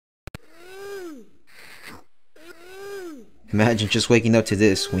Imagine just waking up to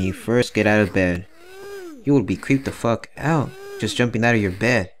this when you first get out of bed. You will be creeped the fuck out just jumping out of your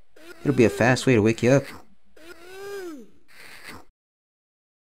bed. It'll be a fast way to wake you up.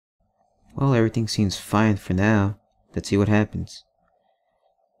 Well, everything seems fine for now. Let's see what happens.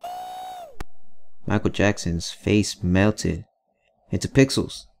 Michael Jackson's face melted into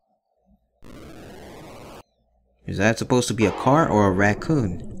pixels. Is that supposed to be a car or a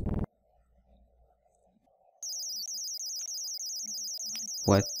raccoon?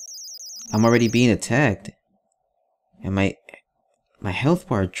 What? I'm already being attacked. And my health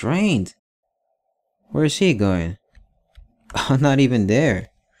bar drained. Where is he going? I'm not even there.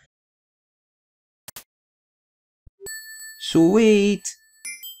 Sweet!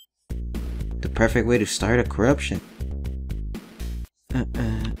 The perfect way to start a corruption.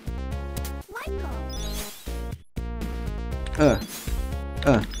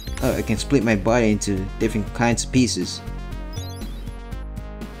 I can split my body into different kinds of pieces.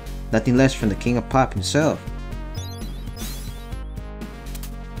 Nothing less from the king of pop himself.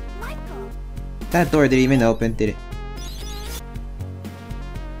 That door didn't even open, did it?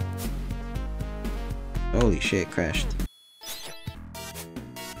 Holy shit, it crashed.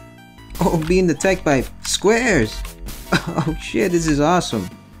 Oh, being attacked by squares! Oh shit, this is awesome!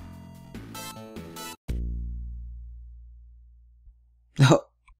 Oh.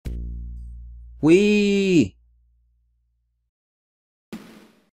 Whee!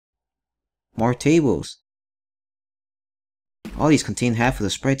 More tables. All these contain half of the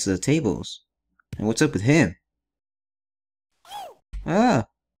sprites of the tables. And what's up with him? Ah!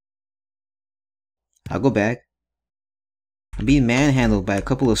 I'll go back. I'm being manhandled by a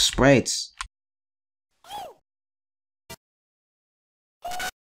couple of sprites.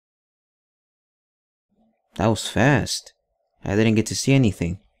 That was fast. I didn't get to see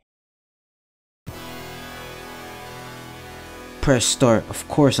anything. Press start. Of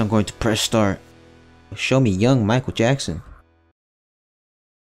course I'm going to press start. Show me young Michael Jackson.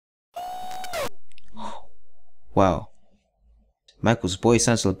 Wow. Michael's voice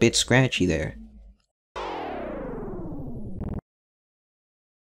sounds a bit scratchy there.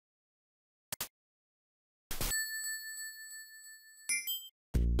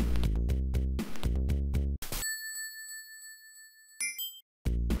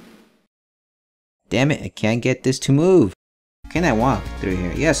 Damn it, I can't get this to move. Can I walk through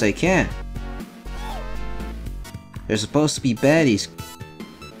here? Yes, I can. There's supposed to be baddies.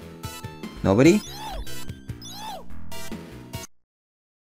 Nobody?